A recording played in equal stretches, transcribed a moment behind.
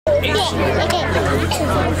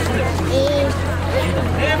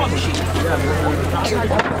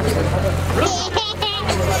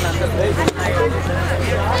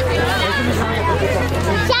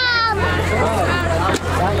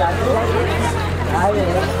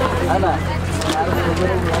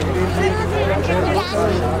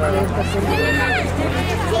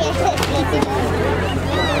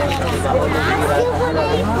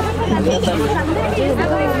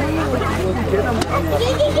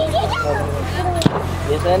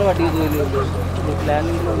ఏదైనా వాటి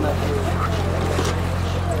ప్లానింగ్ ఉన్నా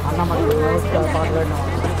అన్న మరి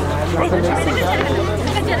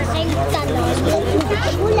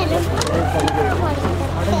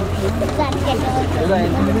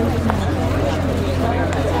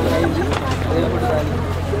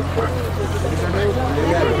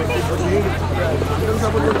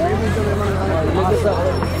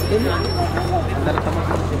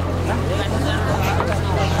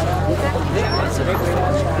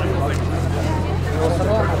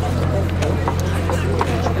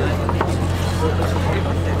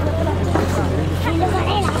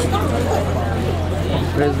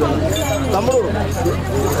తమ్ముడు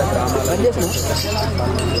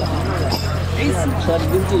సార్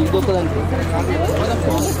దీనికి ఇదొకదానికి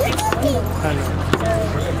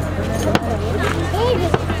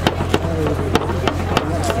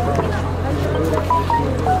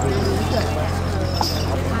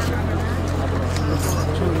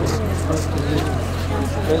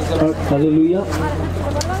హల్లెలూయా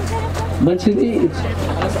మంచిది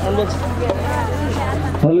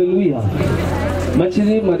హల్లెలూయా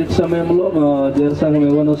మంచిది. మరి సమయంలో మా దేవసంఘం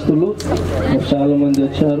యవ్వనస్తులు చాలా మంది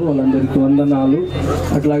వచ్చారు, వాళ్ళందరికీ వందనాలు.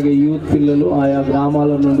 అట్లాగే యూత్ పిల్లలు ఆయా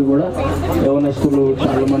గ్రామాల నుండి కూడా యవ్వనస్తులు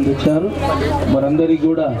చాలా మంది వచ్చారు. మరందరికీ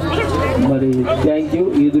కూడా మరి థ్యాంక్ యూ.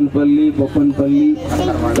 ఈదులపల్లి, బొప్పన్పల్లి,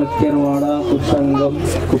 కక్కెరవాడ, కుప్పంగం,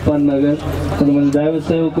 కుప్పన్ నగర్ కొంతమంది దైవ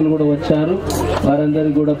సేవకులు కూడా వచ్చారు.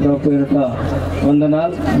 వారందరికీ కూడా ప్రభుపేరట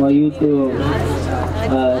వందనాలు. మా యూత్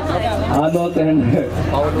ఆనోక్ అండ్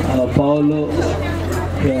పౌలు,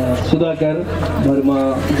 సుధాకర్, మరి మా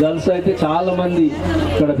గర్ల్స్ అయితే చాలా మంది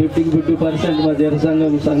ఇక్కడ 50% మా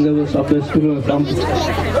జనసంఘం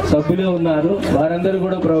సభ్యులే ఉన్నారు. వారందరూ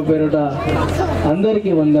కూడా ప్రభు పేరుట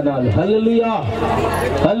అందరికీ వందనాలు. హల్లెలూయా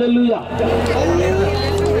హల్లెలూయా.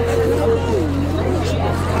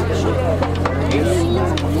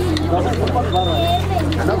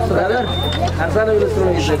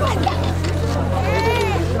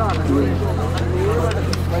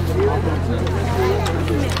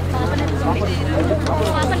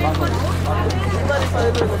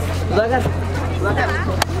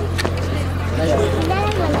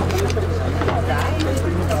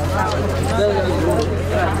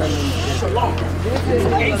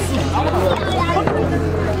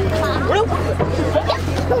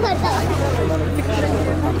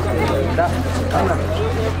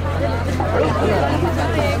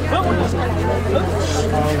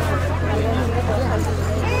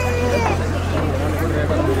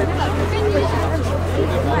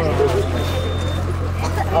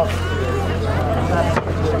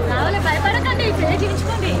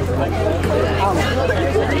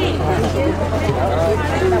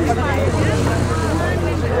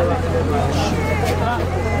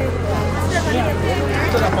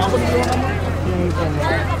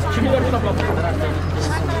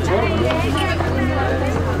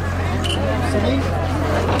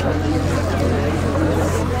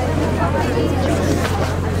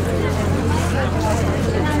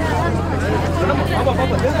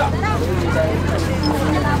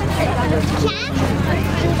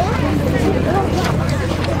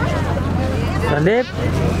 సందీప్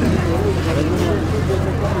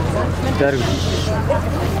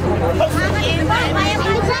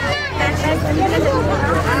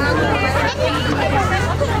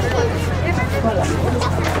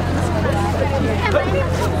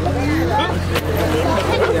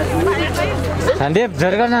సందీప్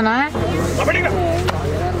జరగనా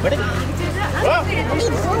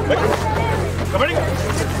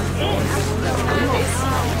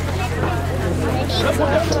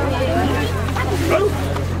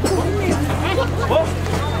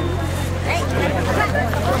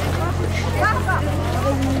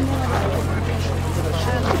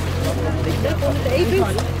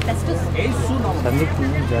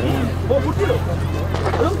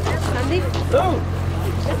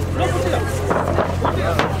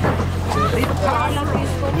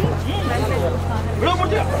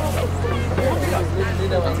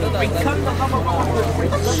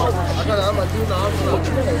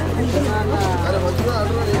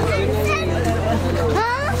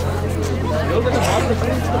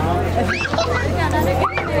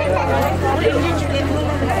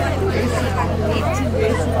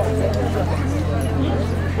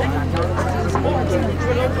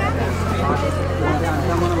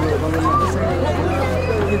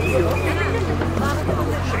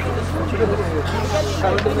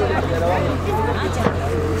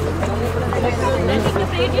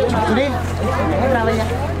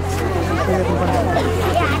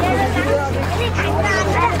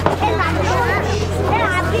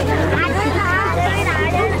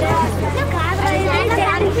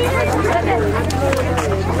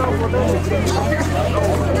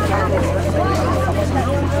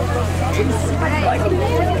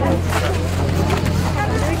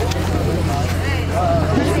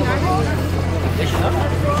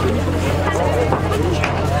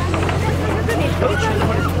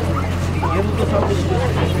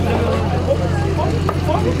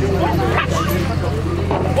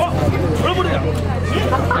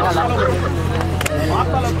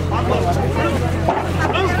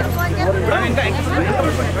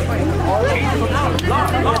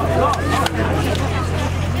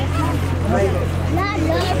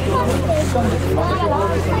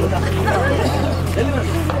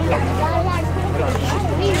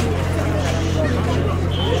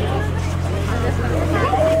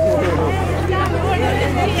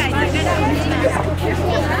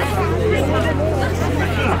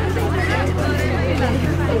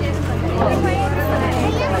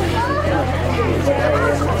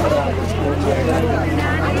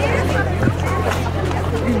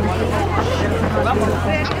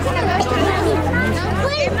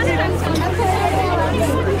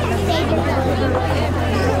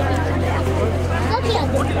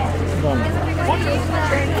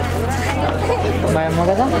భయమో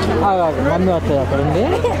కదా మమ్మీ వస్తుంది అక్కడ ఉంది.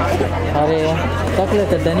 అరే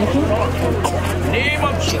చాక్లెట్ వద్దా నీకు?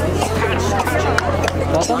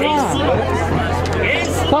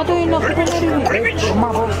 కాదు ఏం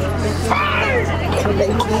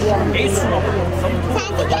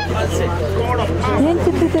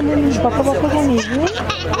చెప్తే నేను పక్క పక్కగా నీకు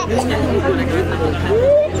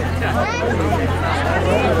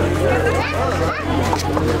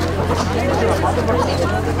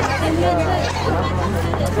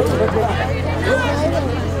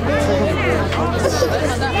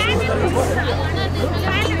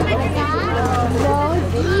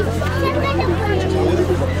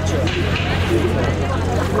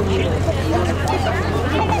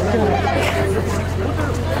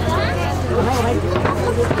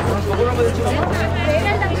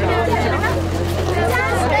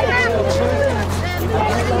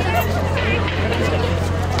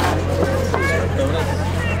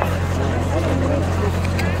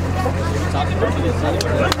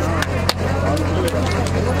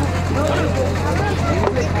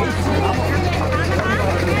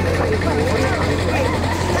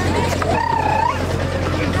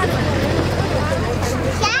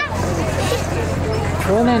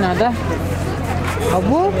ఓనేనా అదా?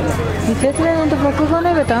 అబ్బు నీ చేతిలో అంత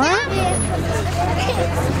పక్కగానే పెట్టా.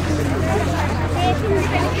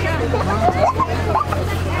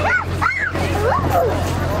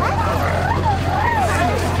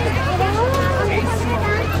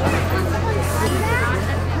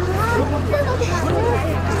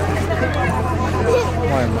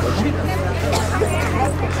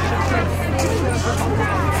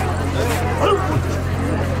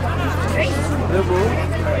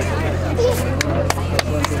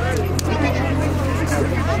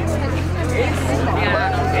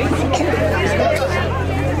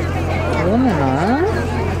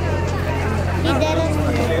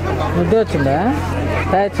 ముద్ద వచ్చిందా?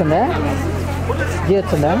 తాయి వచ్చిందా? జీ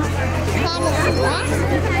వచ్చిందా?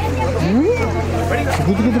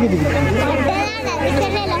 గిది గిది గిది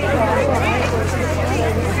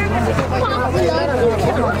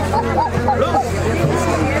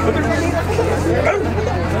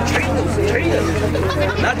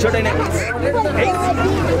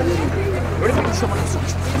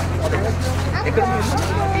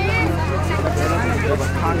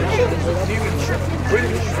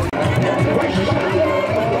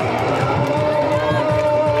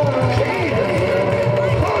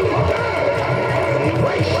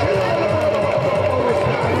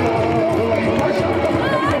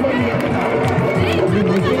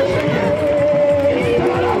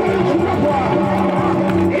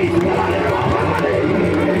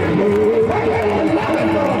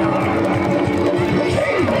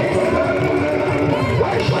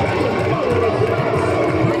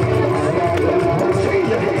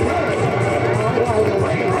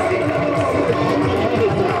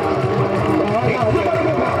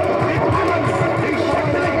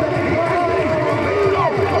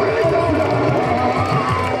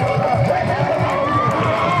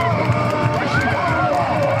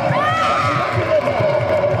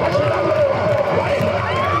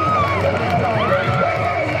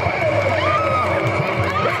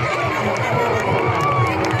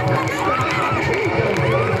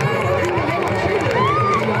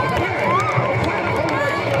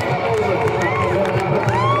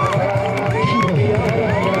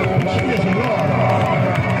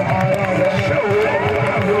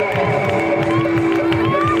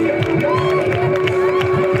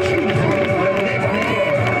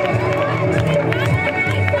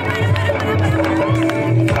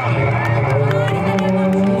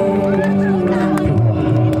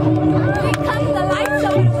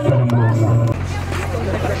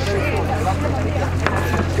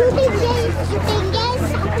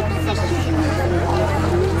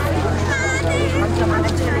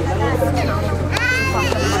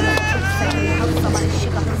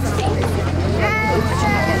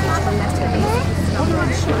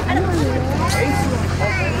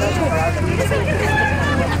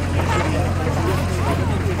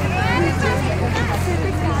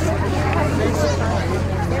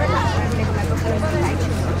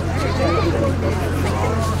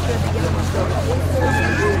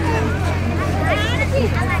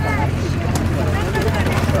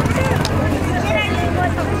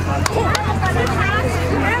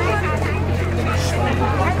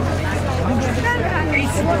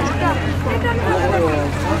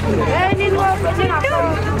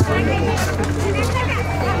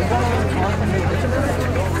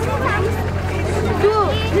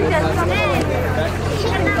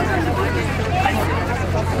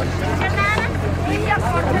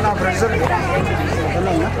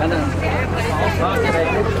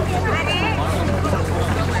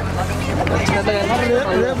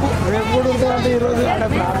రేపు కూడా ఉంటుందంటే ఈరోజు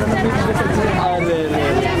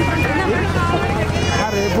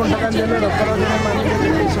రేపు ఉంటుందని తెలియదు ఒక్కరోజు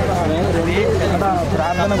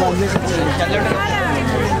ప్రార్థన బంద్ చేసి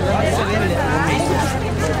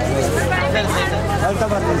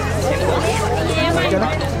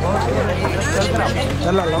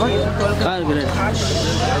వెళ్ళాలమ్మా.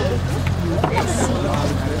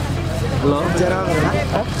 హలో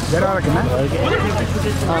జరాలకినా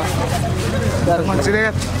మంచిదే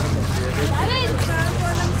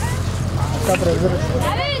pressure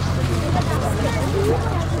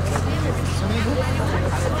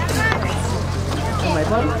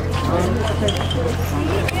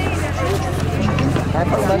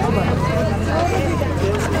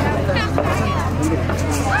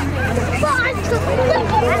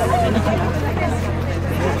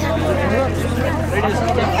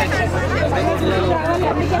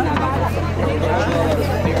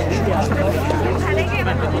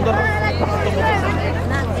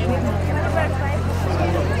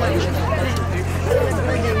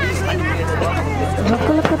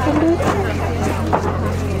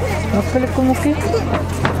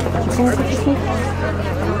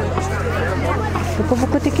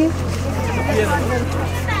Buku tiki.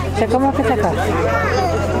 Caka mau ke caka.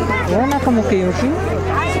 Mana kamu ke yuki?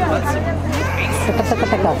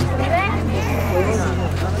 Caka.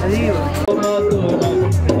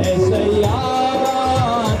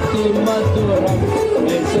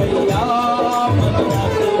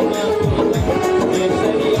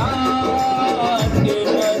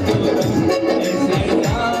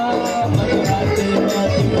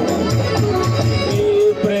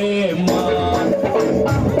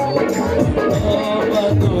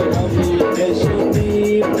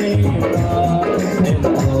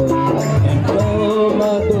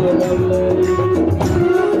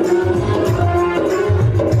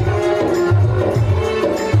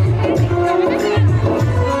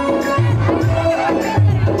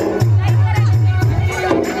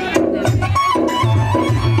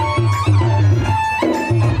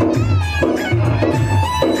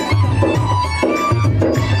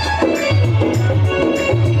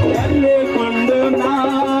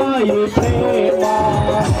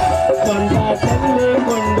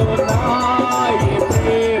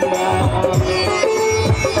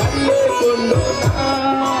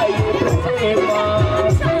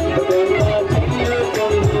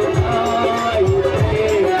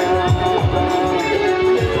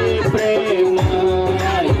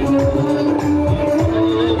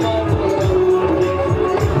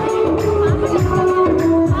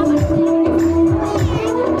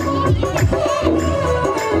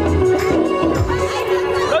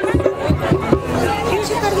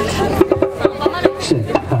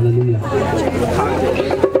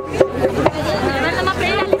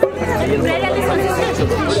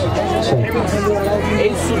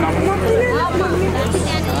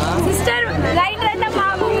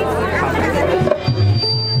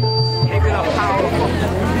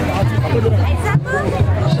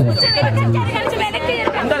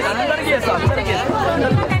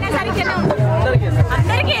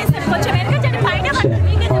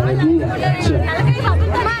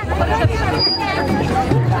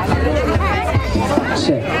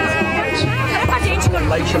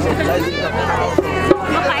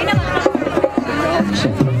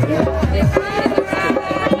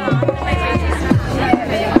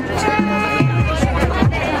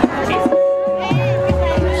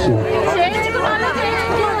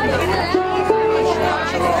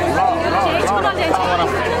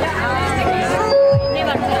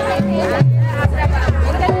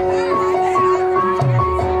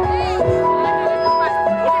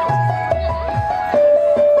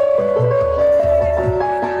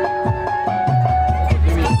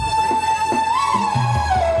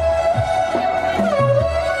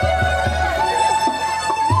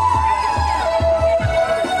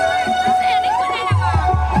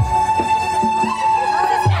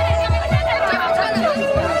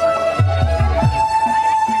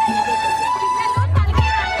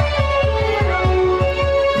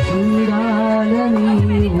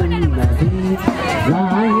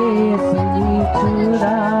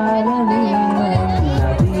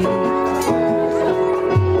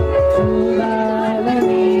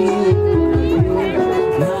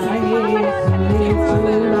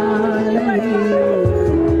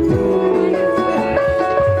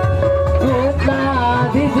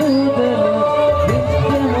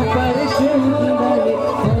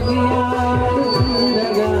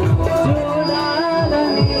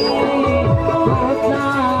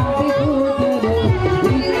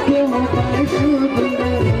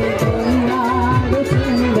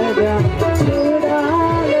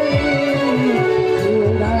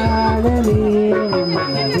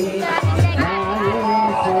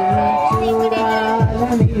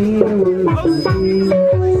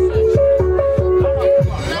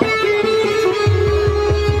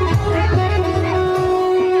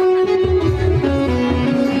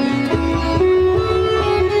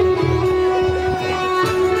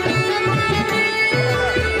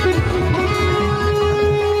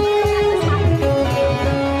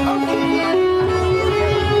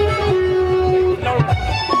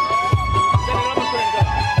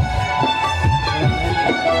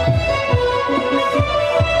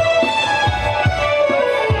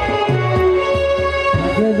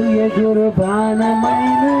 ఎదురు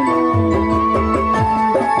బాణమైన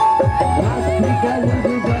రాత్రి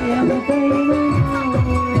కలుగు భయముకైన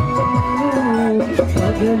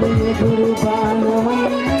పగలు ఎదురు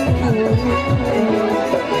బాణమైన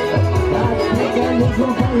రాత్రి కలుగు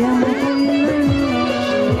భయముకైన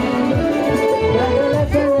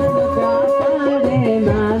కలకలను కాపాడే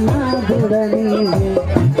నానాదుడని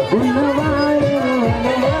ఉన్నవాడు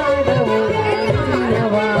అనవాడవు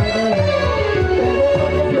ఉన్నవాడు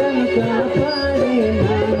కాపాడే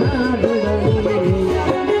నానాదుడని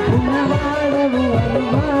ఉన్నవాడవు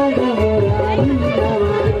అనువాడవు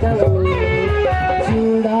రానున్నవాడవు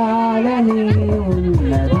చూడాలని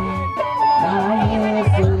ఉన్నది నా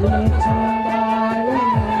యేసుని చూడాలని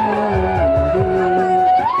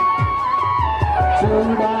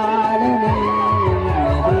చూడాలని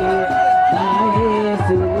ఉన్నది నా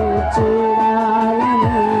యేసుని చూడాలని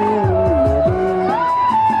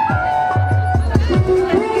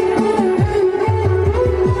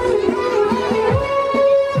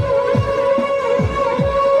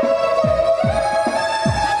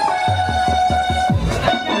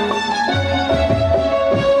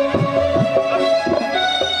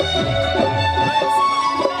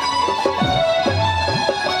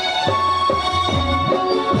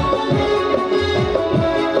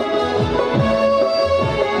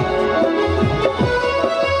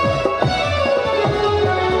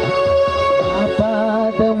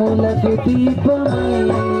పాదములకు దీపమై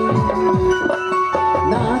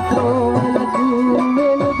నా త్రోవలకు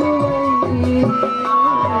వెలుగువై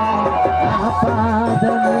నా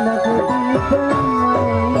పాదములకు దీపమై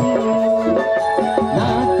నా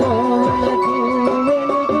త్రోవలకు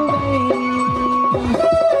వెలుగువై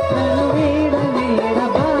నన్ను వీడని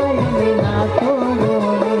ఎడబాయని నా తోడు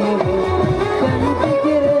నీవు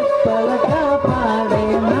కంటికి రెప్పల కాపాడే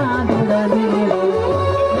నాదుడ నీవు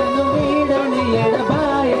నన్ను వీడని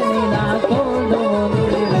ఎడబాయని నా తోడు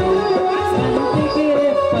నీవు కంటికి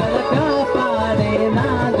రెప్పల కాపాడే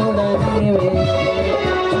నాదుడ నీవే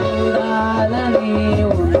చూడాలని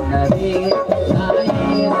ఉన్నది నా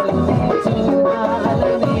యేసుని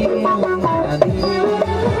చూడాలని ఉన్నది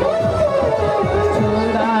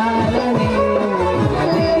చూడాలని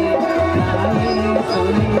ఉన్నది నా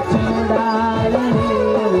యేసుని చూడాలని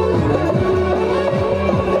ఉన్నది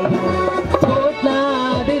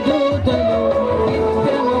కోట్లాది దూతలు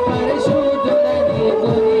నిత్యము పరిశుద్ధులని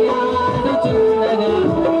కొనియాడుచుండగా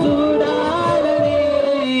చూడాలని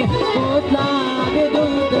కోట్లాది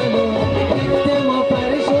దూతలు నిత్యము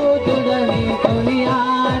పరిశుద్ధులని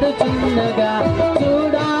కొనియాడుచుండగా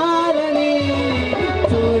చూడాలని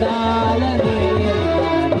చూడాలని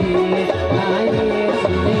ఉన్నది నా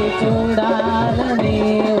యేసుని చూడాలని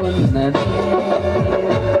ఉన్నది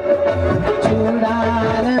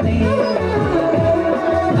చూడాలని ఉన్నది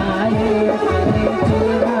నా యేసుని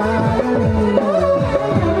చూడాలని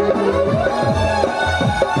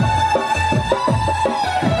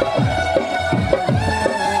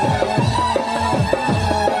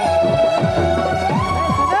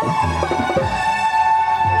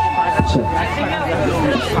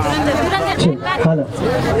hello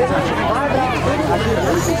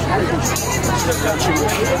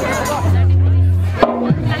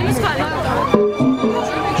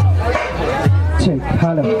check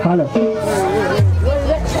hello hello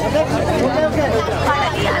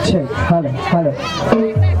check hello hello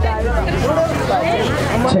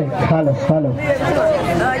check hello hello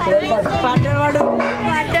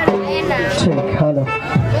check hello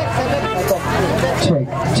check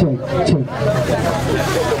check check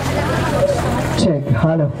check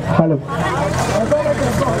hello hello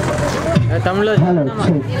తమిళలో hello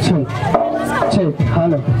check check check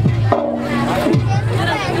hello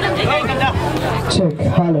check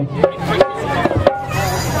hello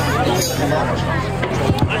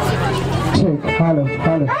check hello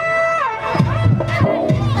hello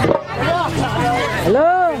hello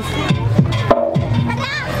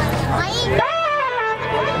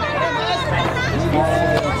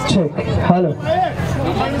check hello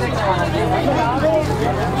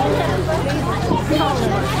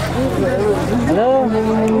hello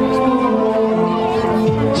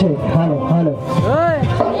check hello hello ఓయ్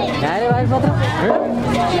యారే voice మాత్రం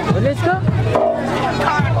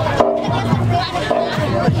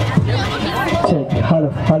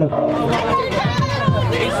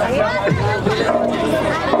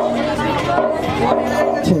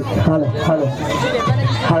hello hello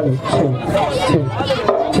hello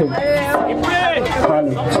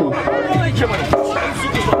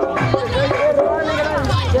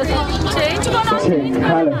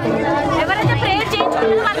hello ఎవరైనా prayer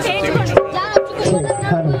చేయించుకుంటే వాళ్ళు చేయించుకోండి.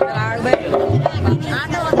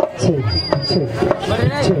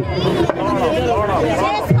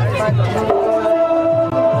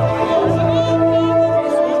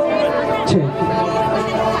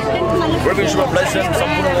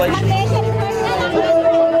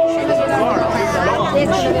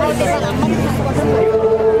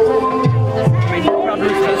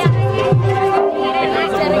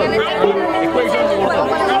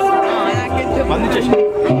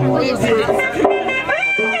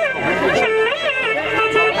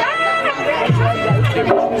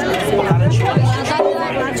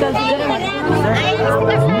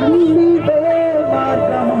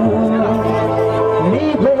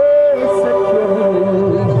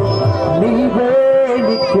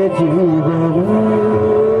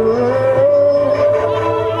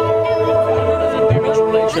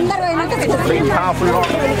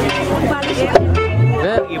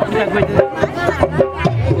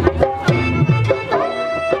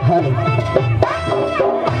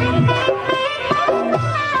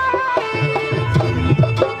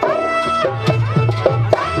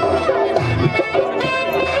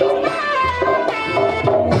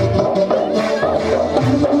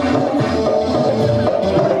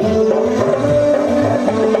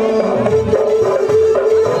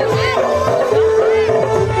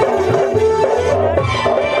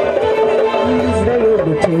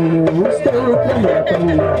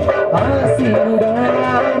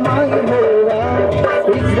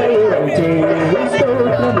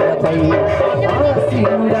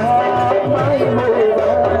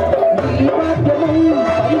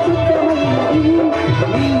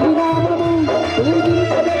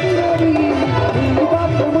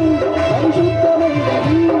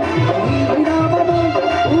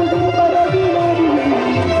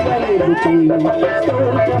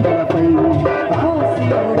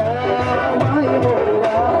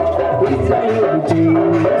 Israel,